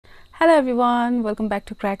Hello everyone, welcome back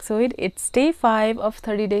to Craxoid. It's day 5 of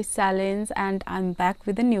 30 days challenge and I'm back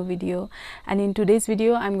with a new video. And in today's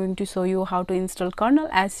video, I'm going to show you how to install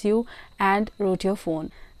KernelSU and root your phone.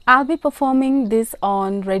 I'll be performing this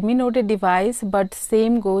on Redmi Note device, but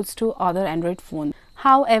same goes to other Android phones.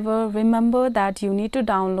 However, remember that you need to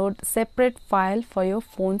download separate file for your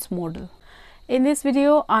phone's model. In this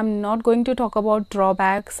video, I'm not going to talk about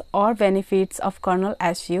drawbacks or benefits of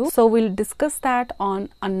KernelSU. So we'll discuss that on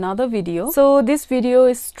another video. So this video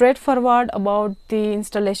is straightforward about the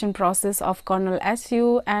installation process of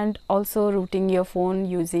KernelSU and also rooting your phone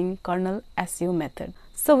using KernelSU method.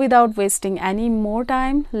 So without wasting any more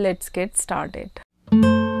time, let's get started.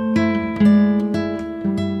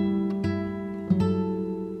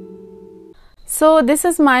 So this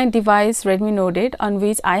is my device Redmi Note 8 on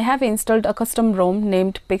which I have installed a custom ROM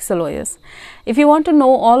named PixelOS. If you want to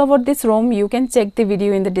know all about this ROM, you can check the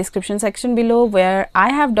video in the description section below where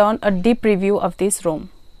I have done a deep review of this ROM.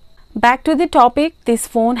 Back to the topic, this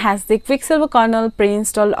phone has the Quicksilver kernel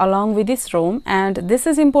pre-installed along with this ROM, and this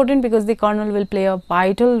is important because the kernel will play a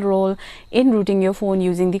vital role in rooting your phone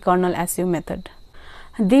using the KernelSU method.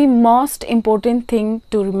 The most important thing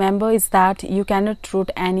to remember is that you cannot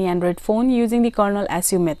root any Android phone using the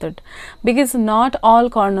KernelSU method because not all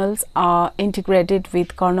kernels are integrated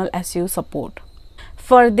with KernelSU support.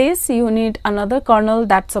 For this, you need another kernel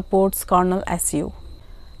that supports KernelSU.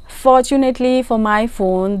 Fortunately for my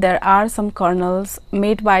phone, there are some kernels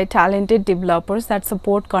made by talented developers that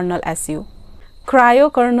support KernelSU.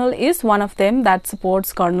 Craxoid is one of them that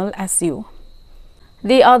supports KernelSU.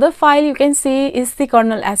 The other file you can see is the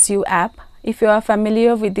KernelSU app. If you are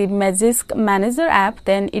familiar with the Magisk Manager app,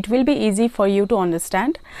 then it will be easy for you to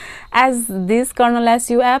understand, as this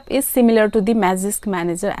KernelSU app is similar to the Magisk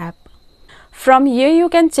Manager app. From here you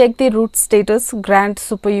can check the root status, grant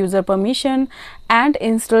super user permission and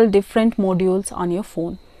install different modules on your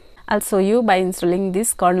phone. I'll show you by installing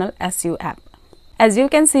this KernelSU app. As you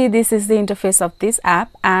can see, this is the interface of this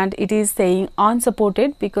app and it is saying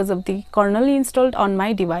unsupported because of the kernel installed on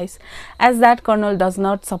my device, as that kernel does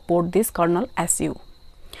not support this KernelSU.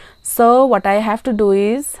 So what I have to do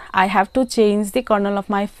is I have to change the kernel of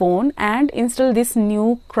my phone and install this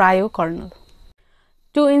new Craxoid kernel.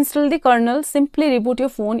 To install the kernel, simply reboot your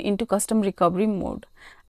phone into custom recovery mode.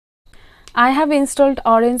 I have installed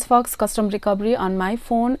Orange Fox Custom Recovery on my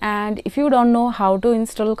phone, and if you don't know how to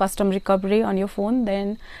install custom recovery on your phone,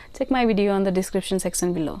 then check my video on the description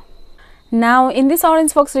section below. Now in this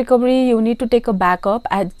Orange Fox Recovery, you need to take a backup,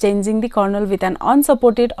 as changing the kernel with an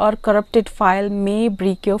unsupported or corrupted file may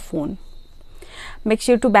break your phone. Make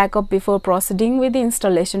sure to backup before proceeding with the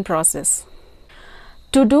installation process.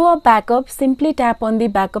 To do a backup, simply tap on the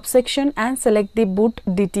backup section and select the boot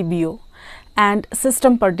DTBO and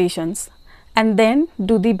system partitions, and then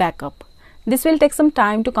do the backup. This will take some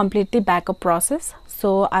time to complete the backup process,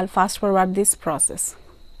 so I'll fast forward this process.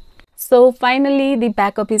 So finally the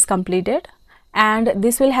backup is completed, and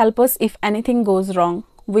this will help us if anything goes wrong.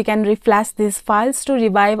 We can reflash these files to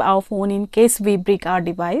revive our phone in case we break our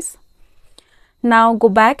device. Now go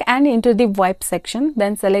back and enter the wipe section,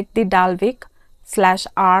 then select the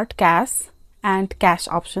Dalvik/art cache and cache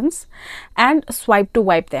options and swipe to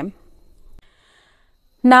wipe them.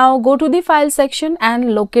 Now go to the file section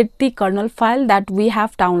and locate the kernel file that we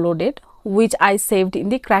have downloaded, which I saved in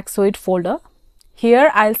the Craxoid folder.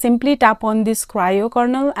 Here I'll simply tap on this Craxoid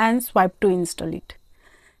kernel and swipe to install it.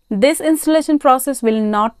 This installation process will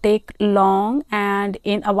not take long, and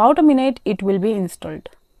in about a minute it will be installed.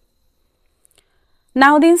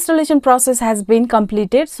 Now the installation process has been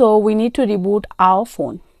completed, so we need to reboot our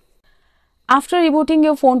phone. After rebooting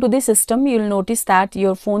your phone to the system, you'll notice that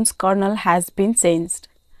your phone's kernel has been changed.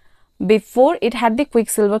 Before it had the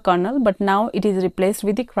Quicksilver kernel, but now it is replaced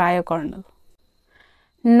with the Craxoid kernel.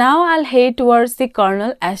 Now I'll head towards the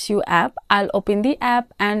KernelSU app. I'll open the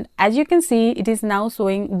app, and as you can see, it is now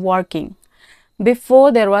showing working.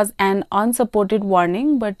 Before there was an unsupported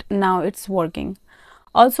warning, but now it's working.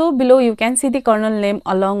 Also below you can see the kernel name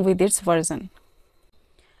along with its version.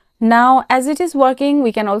 Now as it is working,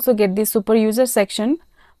 we can also get the super user section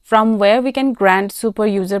from where we can grant super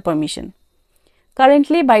user permission.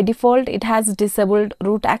 Currently by default it has disabled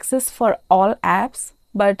root access for all apps,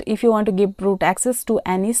 but if you want to give root access to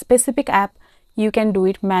any specific app, you can do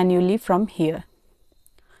it manually from here.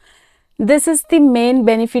 This is the main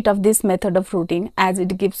benefit of this method of rooting, as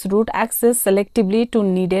it gives root access selectively to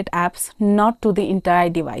needed apps, not to the entire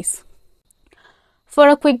device. For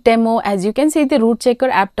a quick demo, as you can see, the root checker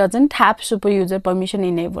app doesn't have super user permission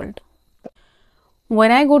enabled. When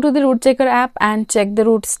I go to the root checker app and check the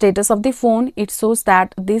root status of the phone, it shows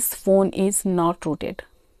that this phone is not rooted.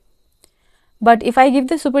 But if I give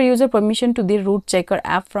the super user permission to the root checker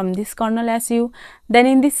app from this KernelSU, then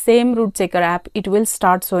in the same root checker app, it will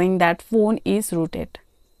start showing that phone is rooted.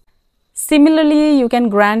 Similarly, you can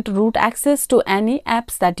grant root access to any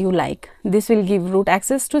apps that you like. This will give root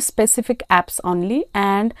access to specific apps only,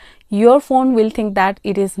 and your phone will think that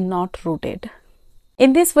it is not rooted.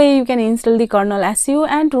 In this way, you can install the KernelSU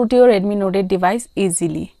and root your Redmi Note 8 device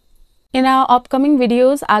easily. In our upcoming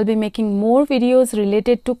videos, I'll be making more videos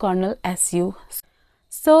related to KernelSU.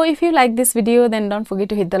 So if you like this video, then don't forget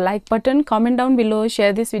to hit the like button, comment down below,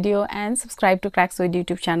 share this video and subscribe to Craxoid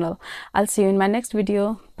YouTube channel. I'll see you in my next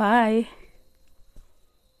video. Bye.